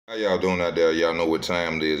How y'all doing out there? Y'all know what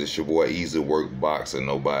time it is. It's your boy Easy Work Boxing.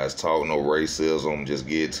 Nobody's talking no racism. Just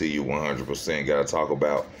get it to you 100%. Got to talk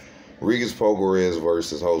about Regis Prograis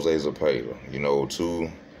versus Jose Zepeda. You know,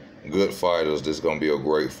 two good fighters. This is going to be a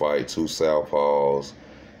great fight. Two southpaws,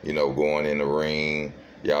 going in the ring.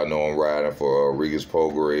 Y'all know I'm riding for Regis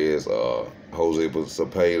Prograis. Jose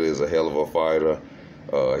Zepeda is a hell of a fighter.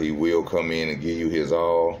 He will come in and give you his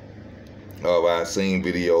all. I've seen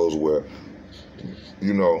videos where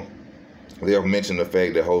they have mentioned the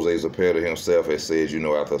fact that Jose Zepeda himself has said,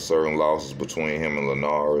 after certain losses between him and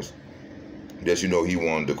Linares, that, he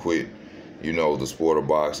wanted to quit, the sport of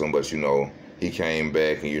boxing, but, he came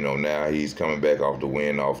back and, now he's coming back off the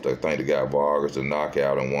win off the, I think, the guy Vargas, the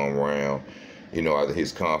knockout in one round.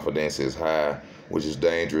 His confidence is high, which is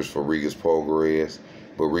dangerous for Regis Prograis.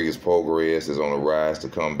 But Regis Prograis is on the rise to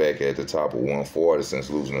come back at the top of 140 since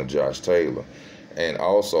losing to Josh Taylor. And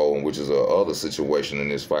also, which is a other situation in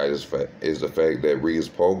this fight, is the fact that Regis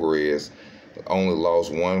Prograis only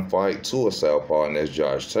lost one fight to a southpaw, and that's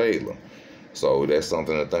Josh Taylor. So that's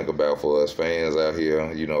something to think about for us fans out here,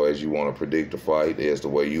 as you want to predict the fight as the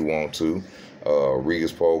way you want to.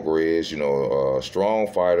 Regis Prograis, strong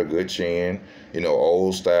fighter, good chin,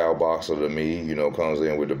 old style boxer to me, comes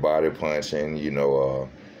in with the body punching,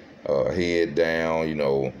 head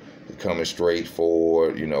down, coming straight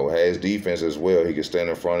forward, has defense as well. He can stand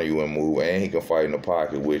in front of you and move, and he can fight in the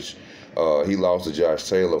pocket, which he lost to Josh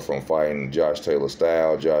Taylor from fighting Josh Taylor's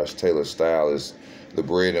style. Josh Taylor's style is the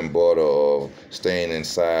bread and butter of staying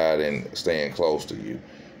inside and staying close to you.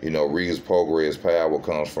 Regis Prograis' power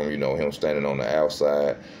comes from, him standing on the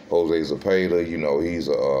outside. Jose Zepeda, he's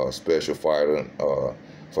a special fighter.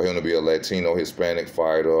 For him to be a Latino Hispanic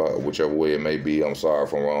fighter, whichever way it may be, I'm sorry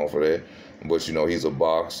if I'm wrong for that. But, he's a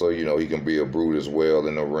boxer. He can be a brute as well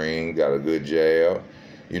in the ring. Got a good jab.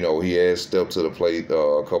 He has stepped to the plate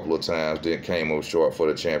a couple of times, then came up short for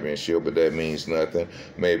the championship, but that means nothing.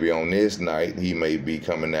 Maybe on this night, he may be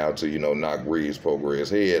coming out to, knock Regis Prograis'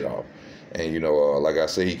 head off. And, like I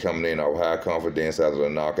said, he coming in off high confidence after the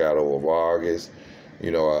knockout over Vargas.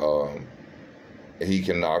 He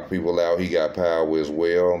can knock people out. He got power as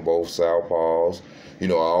well on both southpaws. I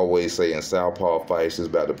always say in southpaw fights, it's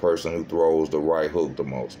about the person who throws the right hook the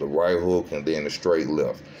most. The right hook and then the straight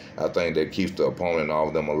left. I think that keeps the opponent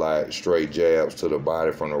off them a lot. Straight jabs to the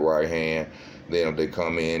body from the right hand. Then if they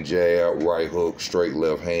come in, jab, right hook, straight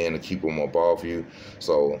left hand to keep them up off you.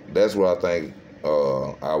 So that's what I think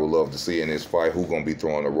I would love to see in this fight. Who's going to be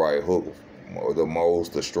throwing the right hook the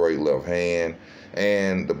most, the straight left hand,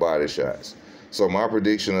 and the body shots. So my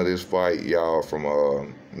prediction of this fight, y'all,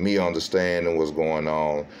 from me understanding what's going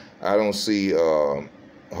on, I don't see Jose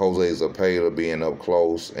Zepeda being up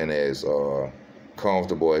close and as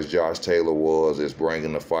comfortable as Josh Taylor was as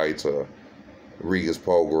bringing the fight to Regis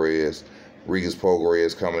Prograis. Regis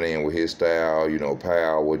Prograis coming in with his style,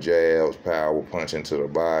 power with jabs, power punching to the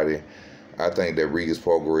body. I think that Regis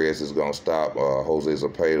Prograis is going to stop Jose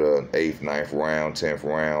Zepeda 8th, 9th round, 10th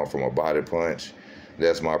round from a body punch.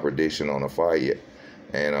 That's my prediction on the fight.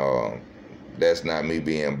 And that's not me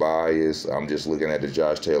being biased. I'm just looking at the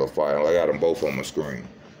Josh Taylor fight. I got them both on my screen.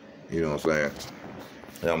 You know what I'm saying?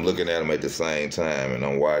 And I'm looking at them at the same time, and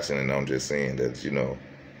I'm watching, and I'm just saying that,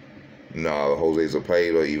 Jose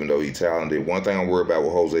Zepeda, even though he's talented, one thing I'm worried about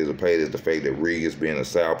with Jose Zepeda is the fact that Regis being a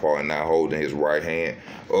southpaw and not holding his right hand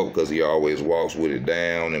up because he always walks with it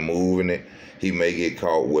down and moving it. He may get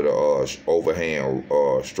caught with a overhand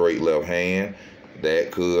straight left hand.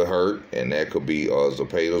 That could hurt, and that could be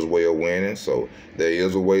Zepeda's way of winning. So there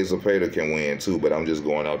is a way Zepeda can win too, but I'm just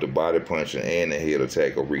going out the body punching and the head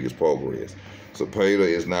attack of Regis Prograis. Zepeda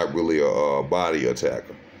is not really a body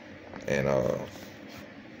attacker. And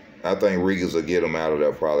I think Regis will get him out of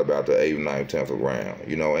there probably about the 8th, 9th, 10th round.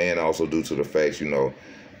 And also due to the fact,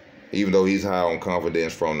 even though he's high on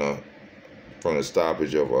confidence from the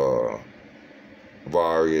stoppage of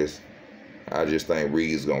Vargas, I just think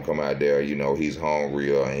Regis is going to come out there, he's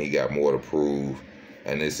hungrier and he got more to prove,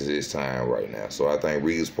 and this is his time right now. So I think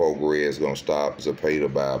Regis Prograis is going to stop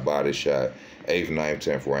Zepeda by a body shot, 8th, 9th,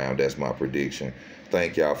 10th round. That's my prediction.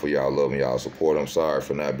 Thank y'all for y'all love and y'all support. I'm sorry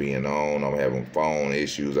for not being on. I'm having phone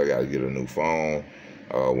issues. I got to get a new phone.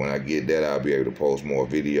 When I get that, I'll be able to post more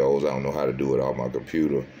videos. I don't know how to do it off my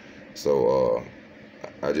computer. So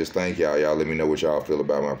I just thank y'all. Y'all let me know what y'all feel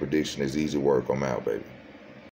about my prediction. It's easy work. I'm out, baby.